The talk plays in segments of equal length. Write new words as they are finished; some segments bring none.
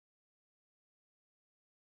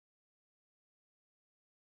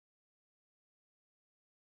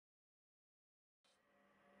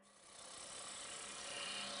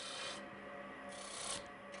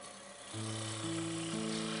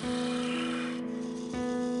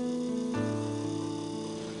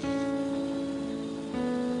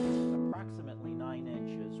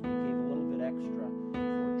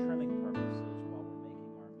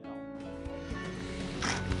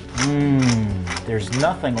There's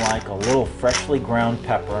nothing like a little freshly ground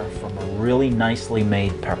pepper from a really nicely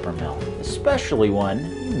made peppermill, especially one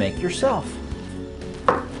you make yourself.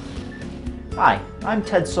 Hi, I'm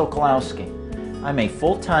Ted Sokolowski. I'm a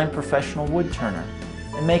full-time professional wood turner,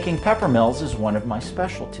 and making peppermills is one of my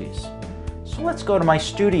specialties. So let's go to my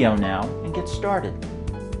studio now and get started.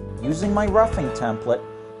 Using my roughing template,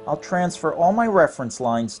 I'll transfer all my reference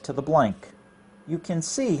lines to the blank. You can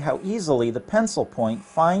see how easily the pencil point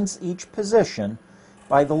finds each position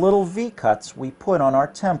by the little V-cuts we put on our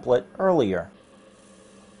template earlier.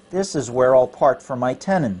 This is where I'll part for my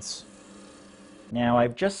tenons. Now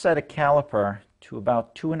I've just set a caliper to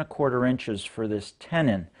about 2 1/4 inches for this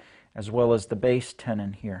tenon, as well as the base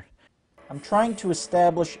tenon here. I'm trying to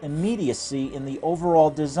establish immediacy in the overall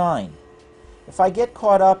design. If I get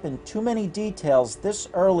caught up in too many details this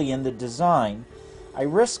early in the design, I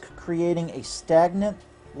risk creating a stagnant,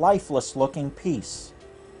 lifeless-looking piece.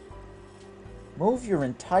 Move your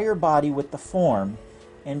entire body with the form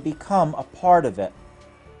and become a part of it.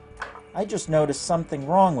 I just noticed something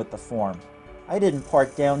wrong with the form. I didn't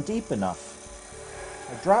part down deep enough.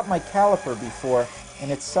 I dropped my caliper before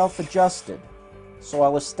and it's self-adjusted, so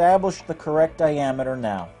I'll establish the correct diameter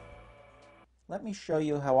now. Let me show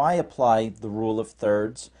you how I apply the rule of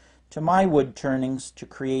thirds to my wood turnings to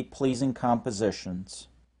create pleasing compositions.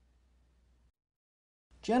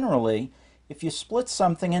 Generally, if you split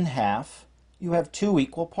something in half, you have 2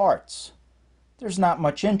 equal parts. There's not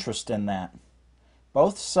much interest in that.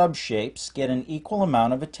 Both subshapes get an equal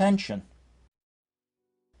amount of attention.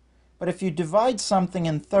 But if you divide something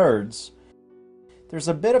in thirds, there's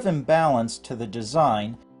a bit of imbalance to the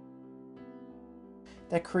design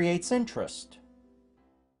that creates interest.